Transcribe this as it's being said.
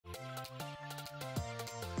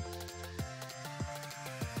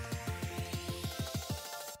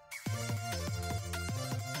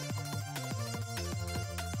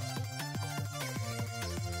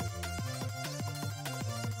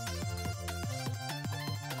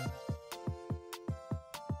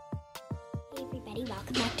everybody,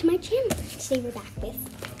 welcome back to my channel. Today we're back with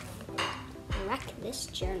Wreck This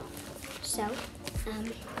Journal. So,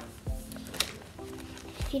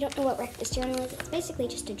 if you don't know what Wreck This Journal is, it's basically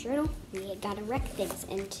just a journal. You gotta wreck things,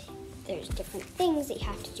 and there's different things that you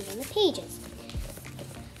have to do on the pages.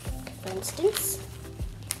 For instance,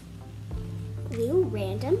 glue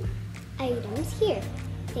random items here.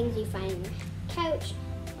 Things you find on your couch,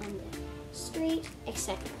 on the street,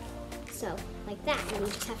 etc. So, like that, and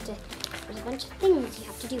you just have to, there's a bunch of things you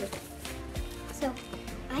have to do with it. So,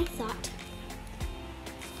 I thought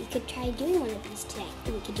we could try doing one of these today,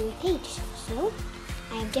 and we could do a page. So,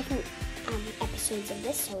 I have different episodes of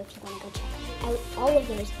this, so if you want to go check out all of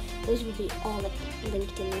those will be all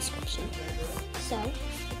linked in the description. So,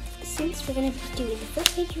 since we're going to be doing, the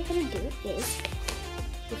first page we're going to do is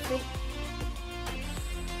the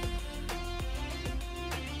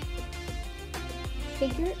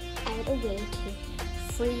figure out a way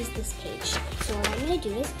to freeze this page. So what I'm going to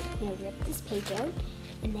do is I'm going to rip this page out,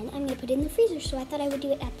 and then I'm going to put it in the freezer. So I thought I would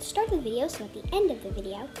do it at the start of the video, so at the end of the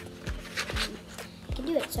video I can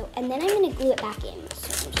do it. So, and then I'm going to glue it back in.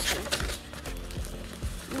 So I'm just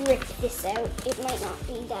going to rip this out. It might not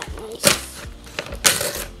be that nice.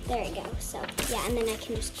 There we go. So yeah, and then I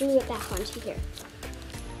can just glue it back onto here.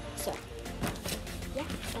 So yeah,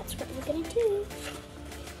 that's what we're going to do.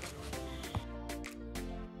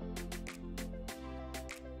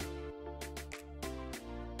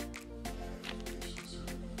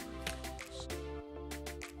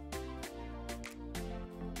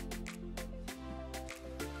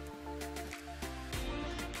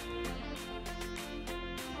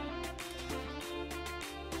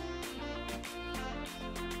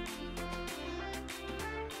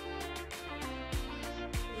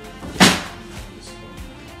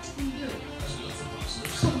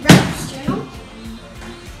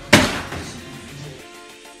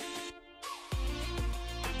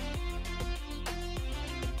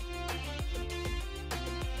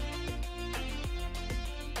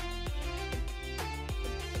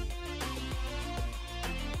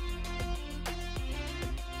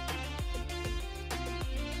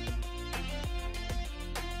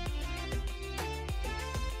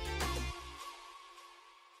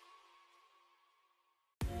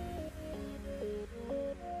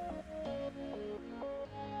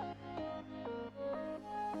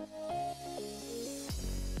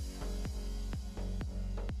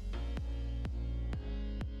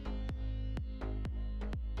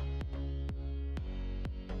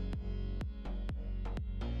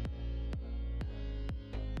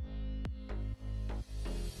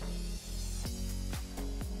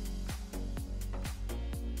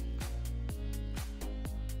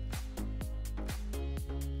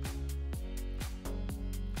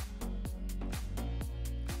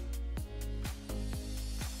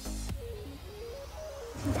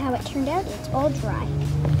 This is how it turned out. It's all dry.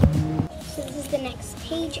 So this is the next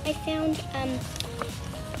page I found.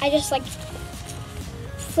 I just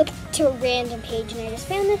flipped to a random page and I just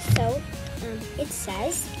found this. So it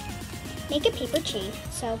says, make a paper chain.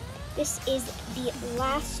 So this is the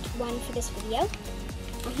last one for this video.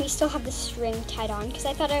 We still have the string tied on because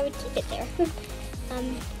I thought I would keep it there.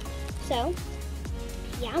 So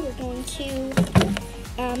yeah, we're going to,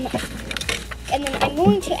 and then I'm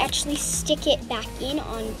going to actually stick it back in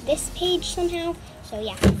on this page somehow. So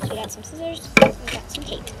yeah, so we got some scissors, we got some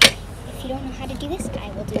tape. If you don't know how to do this,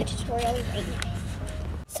 I will do a tutorial right now.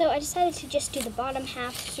 So I decided to just do the bottom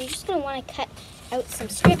half. So you're just going to want to cut out some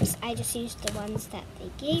strips. I just used the ones that they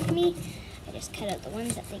gave me. I just cut out the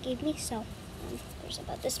ones that they gave me. So there's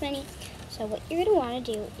about this many. So what you're going to want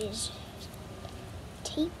to do is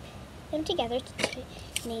tape them together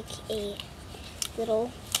to make a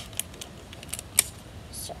little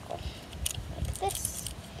circle like this.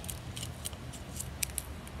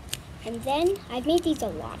 And then I've made these a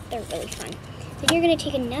lot. They're really fun. Then you're going to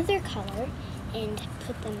take another color and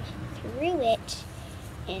put them through it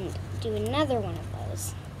and do another one of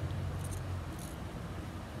those.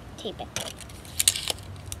 Tape it.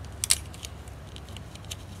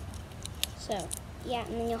 So yeah,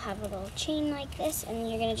 and then you'll have a little chain like this, and then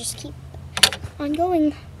you're going to just keep on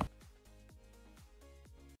going.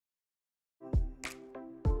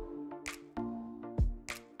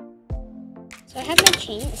 So I have my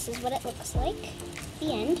chain. This is what it looks like at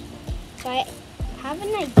the end. So I have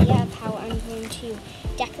an idea of how I'm going to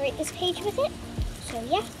decorate this page with it. So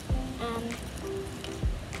yeah,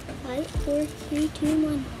 5, 4, 3, 2,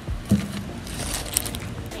 1.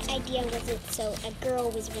 My idea was so a girl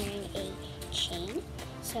was wearing a chain.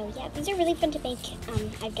 So yeah, these are really fun to make.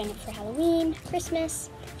 I've done it for Halloween, Christmas.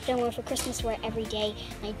 I've done one for Christmas where every day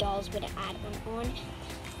my dolls would add one on.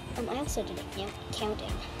 I also did a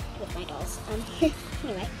countdown with my dolls.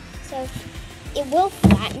 Anyway, so it will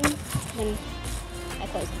flatten when I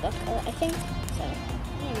close the book, I think. So,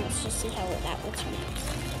 yeah, let's just see how that will turn out.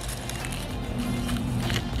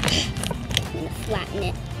 I'm gonna flatten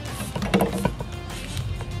it.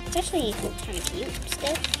 It's actually kind of cute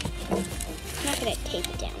still. I'm not gonna tape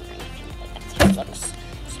it down or anything, but that's how it looks.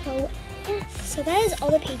 So, yeah, so that is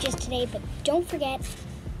all the pages today, but don't forget,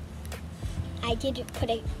 I did put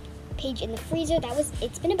a page in the freezer.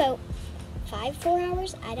 It's been about 4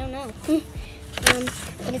 hours, I don't know.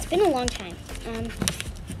 But it's been a long time.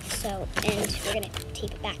 So, and we're gonna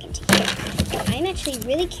tape it back into here. So I'm actually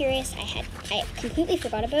really curious. I completely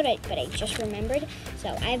forgot about it, but I just remembered. So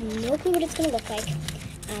I have no clue what it's gonna look like.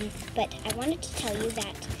 But I wanted to tell you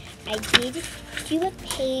that I did do a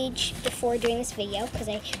page before doing this video because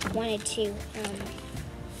I wanted to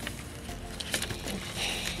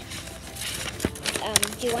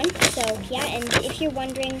do one. So yeah, and if you're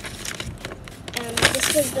wondering,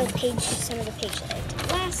 this was the page, some of the page that I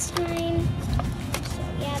did last time. So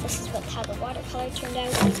yeah, this is how the watercolor turned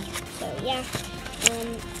out. So yeah,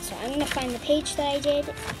 so I'm gonna find the page that I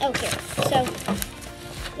did. Oh, here. So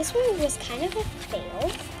this one was kind of a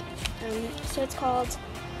fail. So it's called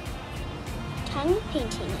Tongue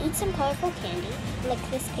Painting. Eat some colorful candy. Lick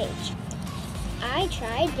this page. I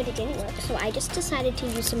tried, but it didn't work. So I just decided to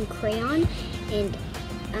use some crayon and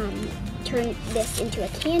turn this into a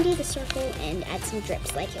candy, the circle, and add some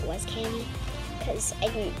drips like it was candy, because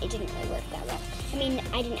it didn't really work that well. I mean,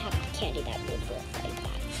 I didn't have candy that would work like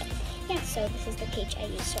that. But yeah, so this is the page I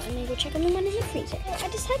used. So I'm gonna go check on the one in the freezer. I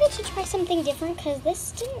decided to try something different because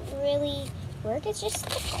this didn't really work. It's just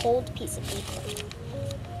a cold piece of paper.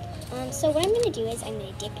 So what I'm gonna do is I'm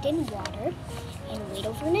gonna dip it in water and wait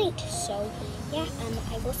overnight. So yeah,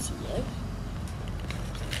 I will see you.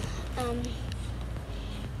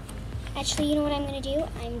 Actually, you know what I'm going to do?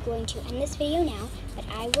 I'm going to end this video now, but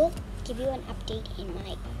I will give you an update in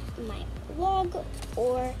my vlog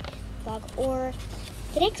or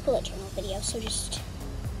the next bullet journal video. So just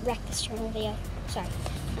wreck this journal video. Sorry,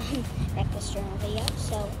 wreck this journal video.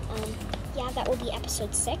 So yeah, that will be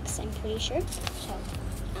episode 6. I'm pretty sure. So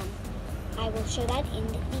I will show that in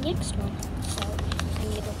the next one. So I'm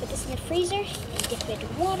going to go put this in the freezer and dip it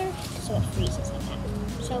in water so it freezes like that.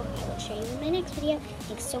 So I will show you in my next video.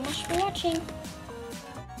 Thanks so much for watching.